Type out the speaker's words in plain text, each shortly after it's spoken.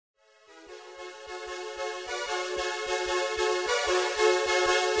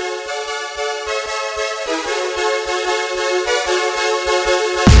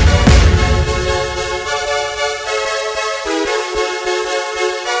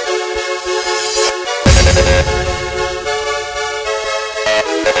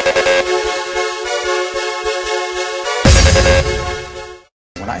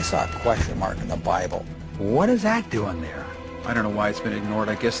Bible. What is that doing there? I don't know why it's been ignored.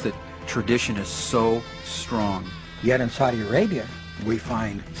 I guess that tradition is so strong. Yet in Saudi Arabia, we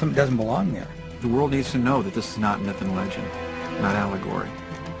find something doesn't belong there. The world needs to know that this is not myth and legend, not allegory.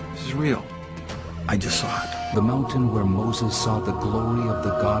 This is real. I just saw it. The mountain where Moses saw the glory of the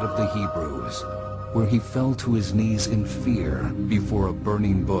God of the Hebrews, where he fell to his knees in fear before a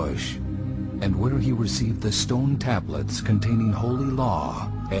burning bush, and where he received the stone tablets containing holy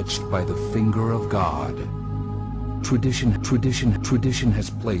law etched by the finger of God. Tradition has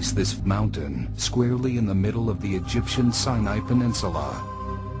placed this mountain squarely in the middle of the Egyptian Sinai Peninsula.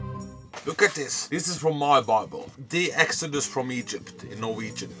 Look at this. This is from my Bible. The Exodus from Egypt in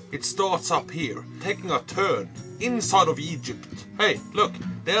Norwegian. It starts up here, taking a turn inside of Egypt. Hey, look,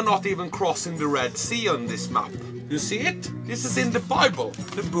 they're not even crossing the Red Sea on this map. You see it? This is in the Bible,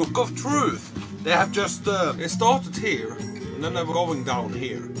 the Book of Truth. They have just, they started here, and then they were going down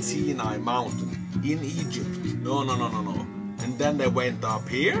here. Sinai Mountain, in Egypt. No. And then they went up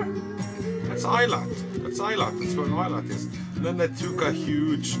here. That's Eilat. That's where Eilat is. And then they took a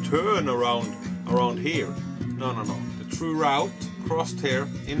huge turn around here. No. The true route crossed here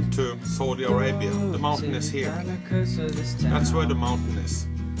into Saudi Arabia. The mountain is here. That's where the mountain is.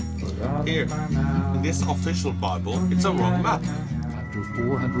 Here. In this official Bible, it's a wrong map. After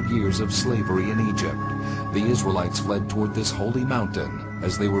 400 years of slavery in Egypt, the Israelites fled toward this holy mountain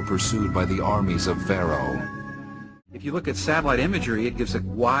as they were pursued by the armies of Pharaoh. If you look at satellite imagery, it gives a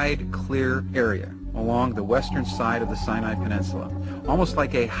wide, clear area along the western side of the Sinai Peninsula, almost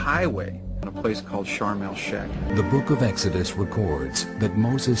like a highway in a place called Sharm el-Sheikh. The book of Exodus records that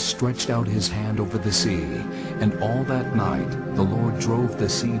Moses stretched out his hand over the sea, and all that night the Lord drove the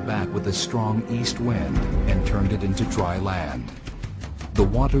sea back with a strong east wind and turned it into dry land. The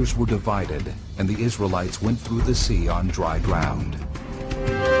waters were divided, and the Israelites went through the sea on dry ground.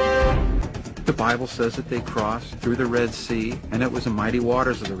 The Bible says that they crossed through the Red Sea, and it was the mighty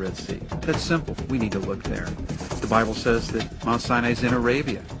waters of the Red Sea. That's simple. We need to look there. The Bible says that Mount Sinai is in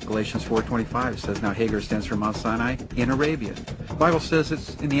Arabia. Galatians 4:25 says, now Hagar stands for Mount Sinai in Arabia. The Bible says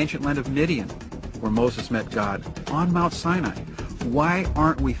it's in the ancient land of Midian, where Moses met God on Mount Sinai. Why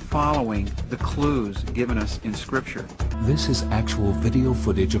aren't we following the clues given us in Scripture? This is actual video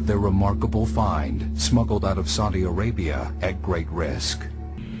footage of their remarkable find, smuggled out of Saudi Arabia at great risk.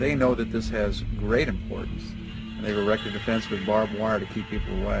 They know that this has great importance, and they've erected a fence with barbed wire to keep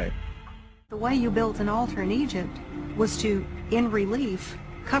people away. The way you built an altar in Egypt was to, in relief,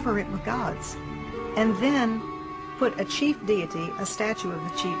 cover it with gods, and then put a chief deity, a statue of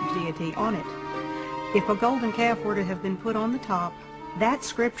the chief deity, on it. If a golden calf were to have been put on the top, that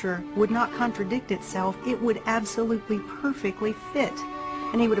scripture would not contradict itself. It would absolutely perfectly fit.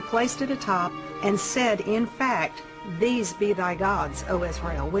 And he would have placed it atop and said, in fact, these be thy gods, O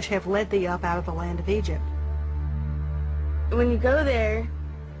Israel, which have led thee up out of the land of Egypt. When you go there,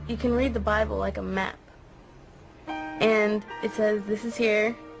 you can read the Bible like a map. And it says, this is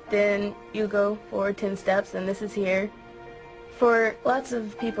here, then you go forward 10 steps, and this is here. For lots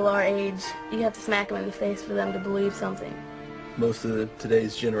of people our age, you have to smack them in the face for them to believe something. Most of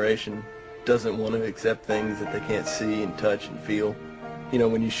today's generation doesn't want to accept things that they can't see and touch and feel. You know,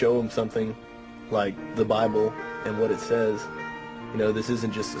 when you show them something like the Bible and what it says, you know, this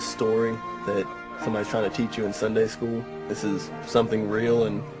isn't just a story that somebody's trying to teach you in Sunday school. This is something real,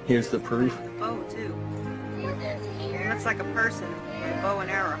 and here's the proof. Bow, too. It looks like a person with a bow and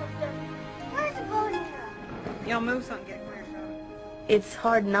arrow. Where's the bow and arrow? You know, move something, get a clear shot. It's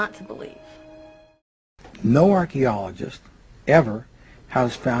hard not to believe. No archaeologist ever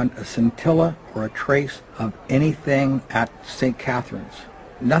has found a scintilla or a trace of anything at St. Catherine's.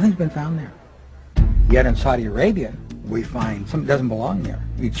 Nothing's been found there. Yet in Saudi Arabia, we find something doesn't belong there.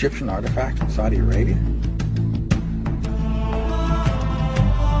 Egyptian artifacts in Saudi Arabia.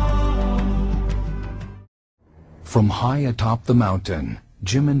 From high atop the mountain,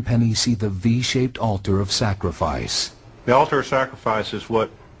 Jim and Penny see the V-shaped altar of sacrifice. The altar of sacrifice is what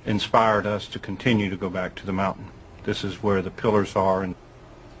inspired us to continue to go back to the mountain. This is where the pillars are. And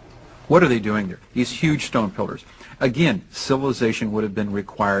What are they doing there? These huge stone pillars. Again, civilization would have been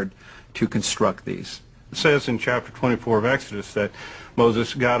required to construct these. it says in chapter 24 of Exodus that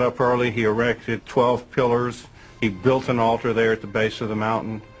Moses got up early, he erected 12 pillars, he built an altar there at the base of the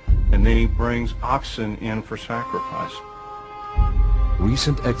mountain, and then he brings oxen in for sacrifice.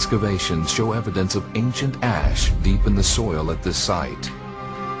 Recent excavations show evidence of ancient ash deep in the soil at this site.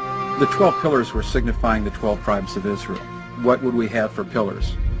 The 12 pillars were signifying the 12 tribes of Israel. What would we have for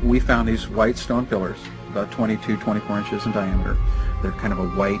pillars? We found these white stone pillars, about 22, 24 inches in diameter. They're kind of a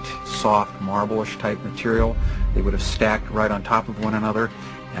white, soft, marble-ish type material. They would have stacked right on top of one another,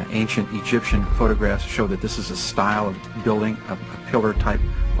 ancient Egyptian photographs show that this is a style of building, a pillar-type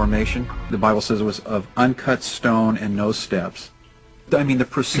formation. The Bible says it was of uncut stone and no steps. I mean, the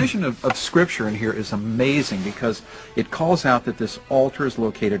precision of Scripture in here is amazing because it calls out that this altar is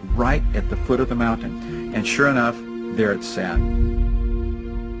located right at the foot of the mountain. And sure enough, there it sat.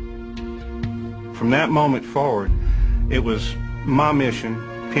 From that moment forward, it was my mission,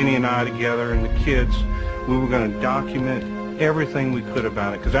 Penny and I together and the kids, we were going to document everything we could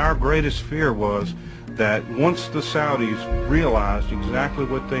about it, because our greatest fear was that once the Saudis realized exactly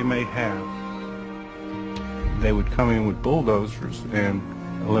what they may have, they would come in with bulldozers and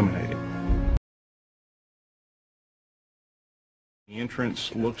eliminate it. The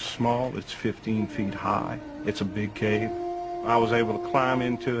entrance looks small. It's 15 feet high. It's a big cave. I was able to climb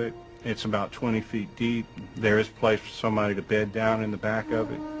into it. It's about 20 feet deep. There is a place for somebody to bed down in the back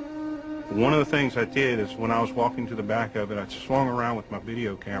of it. One of the things I did is when I was walking to the back of it, I swung around with my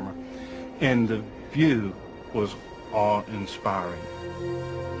video camera, and the view was awe-inspiring.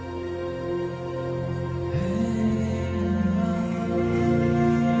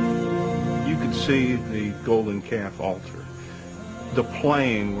 You could see the golden calf altar, the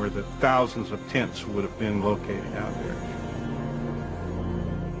plain where the thousands of tents would have been located out there.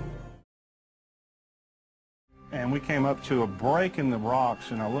 And we came up to a break in the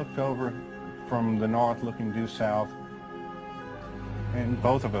rocks, and I looked over from the north looking due south, and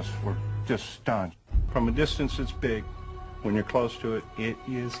both of us were just stunned. From a distance it's big. When you're close to it, it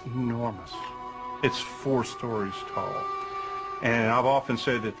is enormous. It's 4 stories tall. And I've often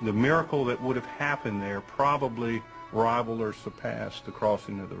said that the miracle that would have happened there probably rivaled or surpassed the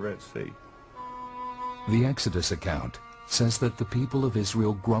crossing of the Red Sea. The Exodus account says that the people of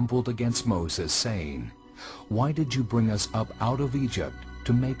Israel grumbled against Moses, saying, "Why did you bring us up out of Egypt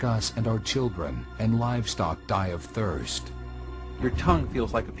to make us and our children and livestock die of thirst?" Your tongue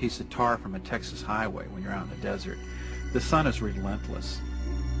feels like a piece of tar from a Texas highway when you're out in the desert. The sun is relentless.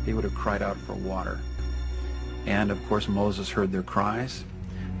 They would have cried out for water. And of course Moses heard their cries,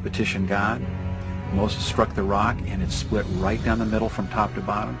 petitioned God. Moses struck the rock and it split right down the middle from top to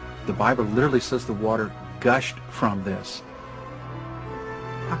bottom. The Bible literally says the water gushed from this.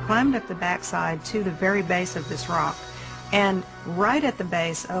 I climbed up the backside to the very base of this rock, and right at the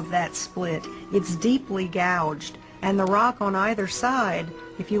base of that split, it's deeply gouged, and the rock on either side,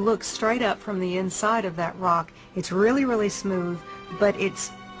 if you look straight up from the inside of that rock, it's really, really smooth, but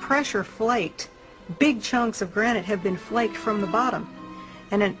it's pressure flaked. Big chunks of granite have been flaked from the bottom,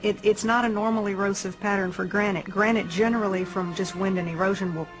 and it's not a normal erosive pattern for granite. Granite generally from just wind and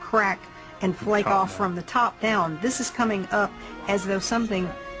erosion will crack and flake off from the top down. This is coming up as though something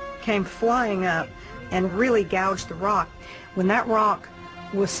came flying up and really gouged the rock. When that rock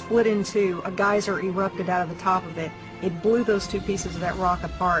was split in two, a geyser erupted out of the top of it. It blew those 2 pieces of that rock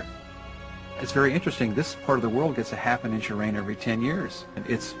apart. It's very interesting. This part of the world gets a ½ inch of rain every 10 years. And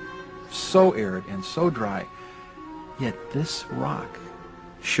it's so arid and so dry. Yet this rock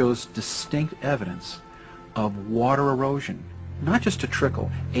shows distinct evidence of water erosion. Not just a trickle,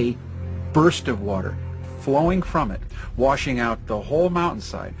 a burst of water flowing from it, washing out the whole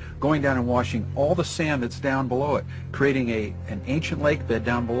mountainside, going down and washing all the sand that's down below it, creating an ancient lake bed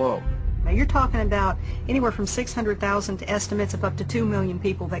down below. Now you're talking about anywhere from 600,000 to estimates of up to 2 million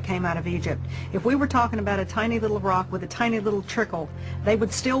people that came out of Egypt. If we were talking about a tiny little rock with a tiny little trickle, they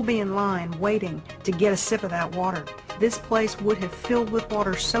would still be in line waiting to get a sip of that water. This place would have filled with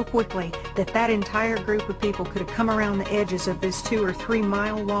water so quickly that that entire group of people could have come around the edges of this 2 or 3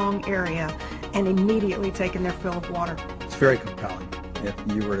 mile long area and immediately taken their fill of water. It's very compelling. If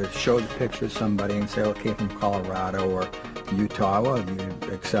you were to show the picture to somebody and say, "Oh, it came from Colorado or Utah," well, you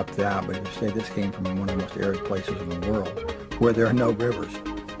accept that, but if you say this came from one of the most arid places in the world, where there are no rivers.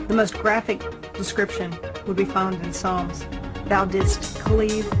 The most graphic description would be found in Psalms. "Thou didst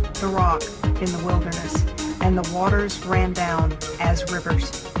cleave the rock in the wilderness, and the waters ran down as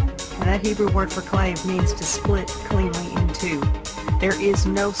rivers." And that Hebrew word for clave means to split cleanly in two. There is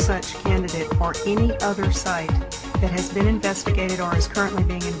no such candidate for any other site that has been investigated or is currently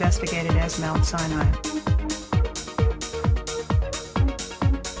being investigated as Mount Sinai.